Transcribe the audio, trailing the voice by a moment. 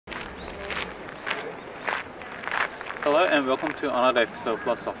Hello and welcome to another episode of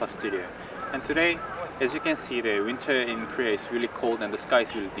Plus Sofa Studio. And today, as you can see, the winter in Korea is really cold and the sky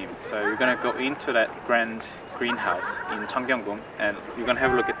is really dim. So we're gonna go into that grand greenhouse in Cheonggyeongbong and we're gonna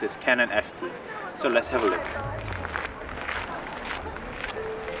have a look at this Canon FD. So let's have a look.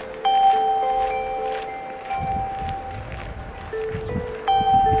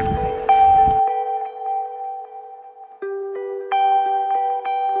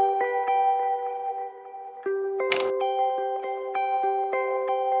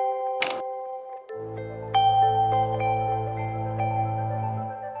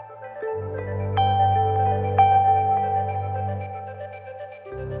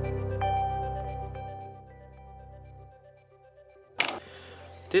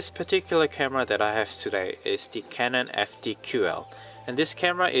 This particular camera that I have today is the Canon FD-QL, and this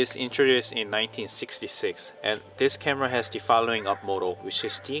camera is introduced in 1966, and this camera has the following up model, which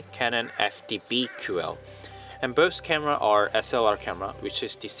is the Canon FD-B-QL, and both camera are SLR camera, which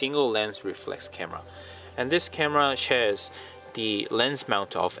is the single lens reflex camera, and this camera shares the lens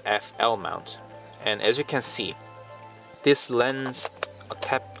mount of FL mount, and as you can see, this lens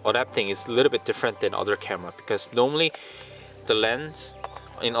adapting is a little bit different than other camera because normally the lens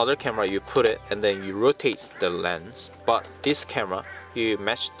in other camera you put it and then you rotate the lens, but this camera you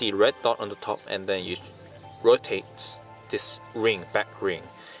match the red dot on the top and then you rotate this ring, back ring,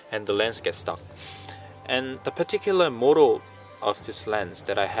 and the lens gets stuck. And the particular model of this lens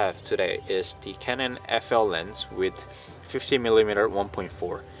that I have today is the Canon FL lens with 50mm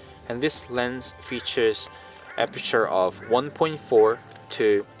 1.4, and this lens features aperture of 1.4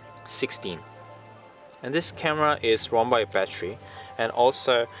 to 16, and this camera is run by battery and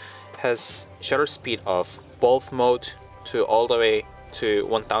also has shutter speed of bulb mode to all the way to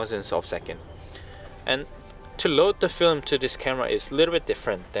 1,000th of a second. And to load the film to this camera is a little bit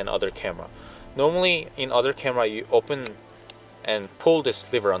different than other camera. Normally in other camera you open and pull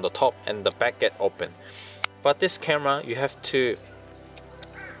this lever on the top and the back get open, but this camera you have to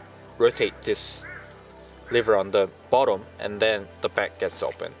rotate this lever on the bottom and then the back gets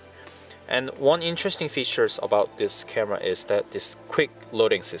open. And one interesting features about this camera is that this quick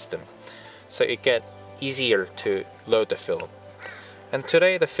loading system, so it gets easier to load the film. And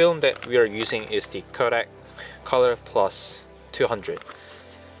today the film that we are using is the Kodak Color Plus 200,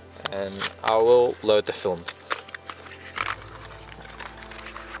 and I will load the film.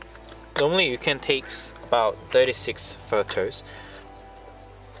 Normally you can take about 36 photos,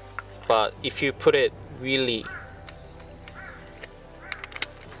 but if you put it really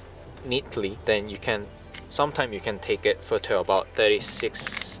neatly, then sometimes you can take it photo about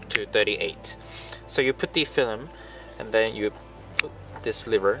 36 to 38. So you put the film and then you put this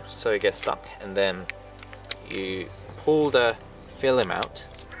lever so it gets stuck, and then you pull the film out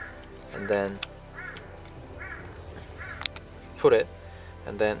and then put it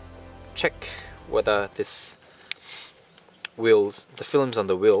and then check whether this the film's on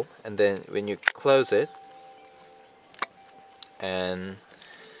the wheel, and then when you close it and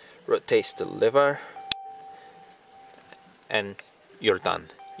rotate the lever and you're done.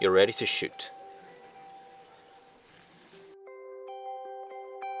 You're ready to shoot.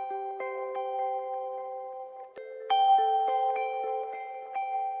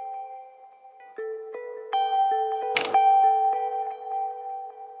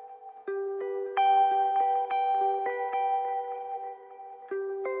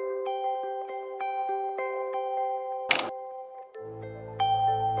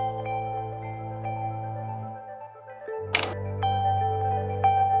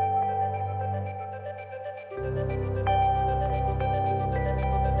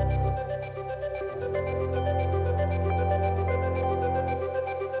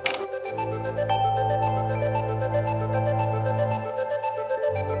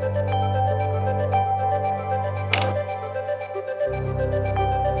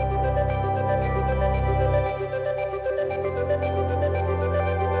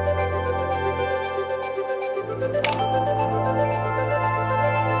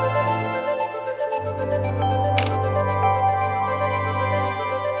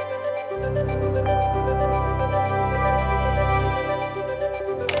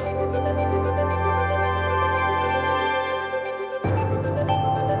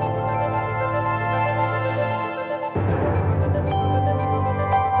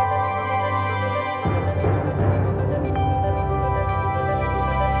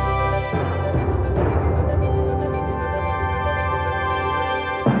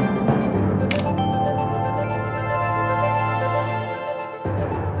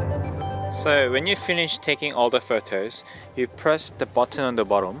 So when you finish taking all the photos, you press the button on the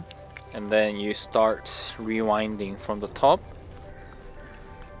bottom and then you start rewinding from the top.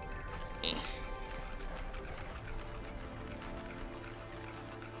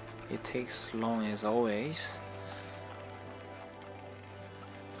 It takes long as always.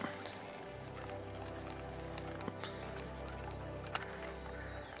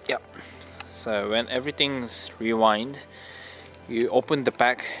 Yep. So when everything's rewind, you open the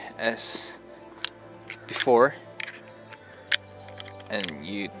back as before, and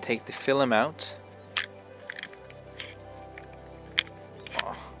you take the film out.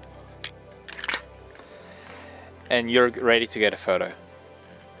 And you're ready to get a photo.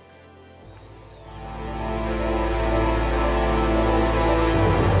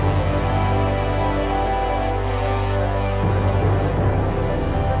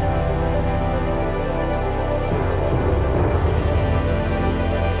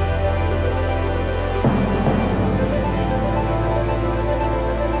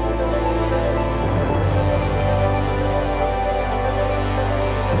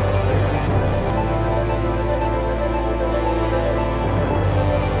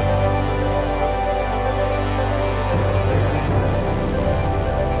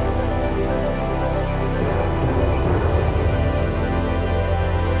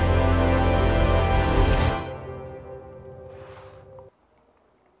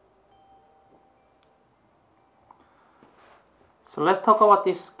 So let's talk about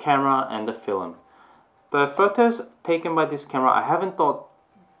this camera and the film. The photos taken by this camera, I haven't thought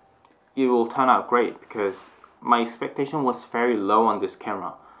it will turn out great because my expectation was very low on this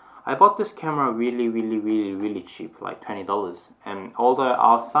camera. I bought this camera really cheap, like $20, and although the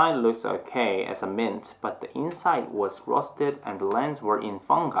outside looks okay as a mint, but the inside was rusted and the lens were in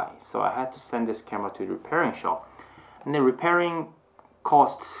fungi, so I had to send this camera to the repairing shop. And the repairing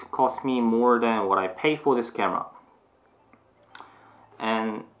cost me more than what I paid for this camera.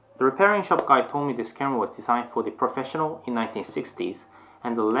 And the repairing shop guy told me this camera was designed for the professional in 1960s,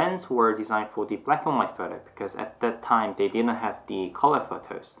 and the lens were designed for the black and white photo because at that time they didn't have the color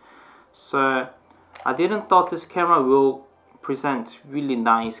photos. So I didn't thought this camera will present really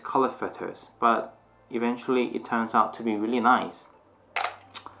nice color photos, but eventually it turns out to be really nice.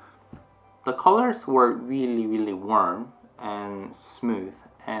 The colors were really warm and smooth,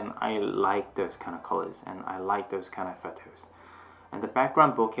 and I like those kind of colors and I like those kind of photos. And the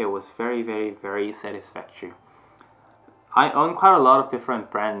background bokeh was very satisfactory. I own quite a lot of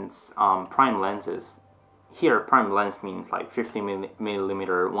different brands prime lenses. Here prime lens means like 50mm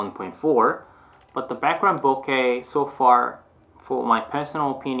 1.4, but the background bokeh so far, for my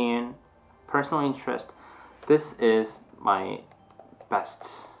personal opinion, personal interest, this is my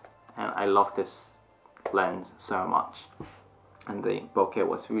best, and I love this lens so much, and the bokeh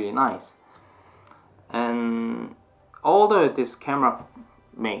was really nice. And although this camera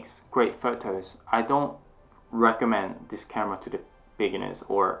makes great photos, I don't recommend this camera to the beginners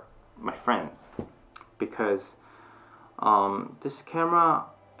or my friends, because this camera,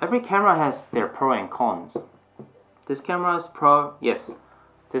 every camera has their pro and cons. This camera is pro, yes,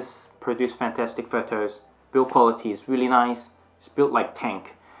 this produces fantastic photos, build quality is really nice, it's built like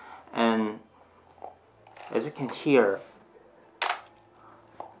tank, and as you can hear,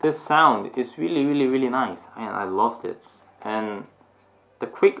 this sound is really nice, and I loved it. And the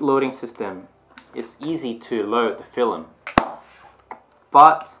quick loading system is easy to load the film.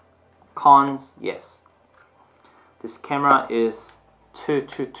 But cons, yes, this camera is too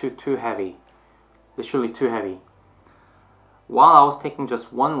heavy, literally too heavy. While I was taking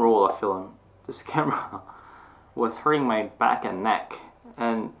just one roll of film, this camera was hurting my back and neck,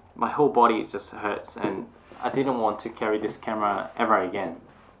 and my whole body just hurts, and I didn't want to carry this camera ever again.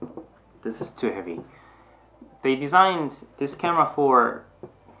 This is too heavy. They designed this camera for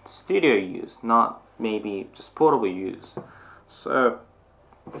studio use, not maybe just portable use. So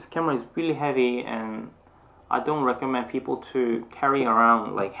this camera is really heavy, and I don't recommend people to carry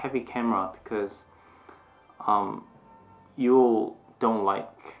around like heavy camera because you don't like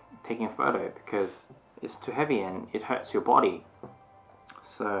taking a photo because it's too heavy and it hurts your body.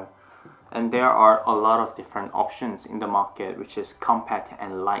 So, and there are a lot of different options in the market which is compact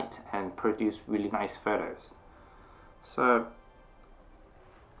and light and produce really nice photos. So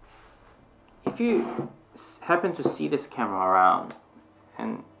if you happen to see this camera around,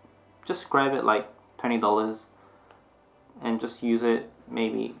 and just grab it like $20 and just use it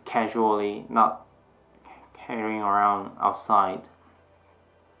maybe casually, not carrying around outside,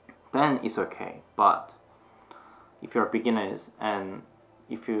 then it's okay. But if you're beginners and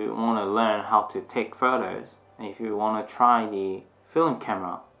if you want to learn how to take photos, and if you want to try the film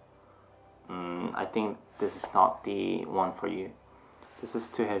camera, I think this is not the one for you. This is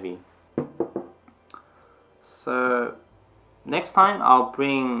too heavy. So next time I'll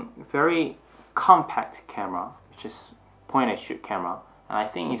bring very compact camera, which is point and shoot camera, and I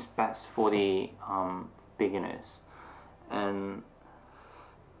think it's best for the beginners. And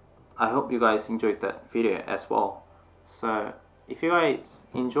I hope you guys enjoyed that video as well. So if you guys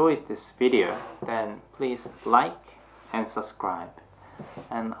enjoyed this video, then please like and subscribe,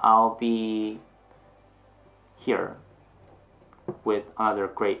 and I'll be here with another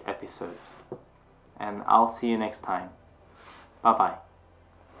great episode, and I'll see you next time. Bye bye.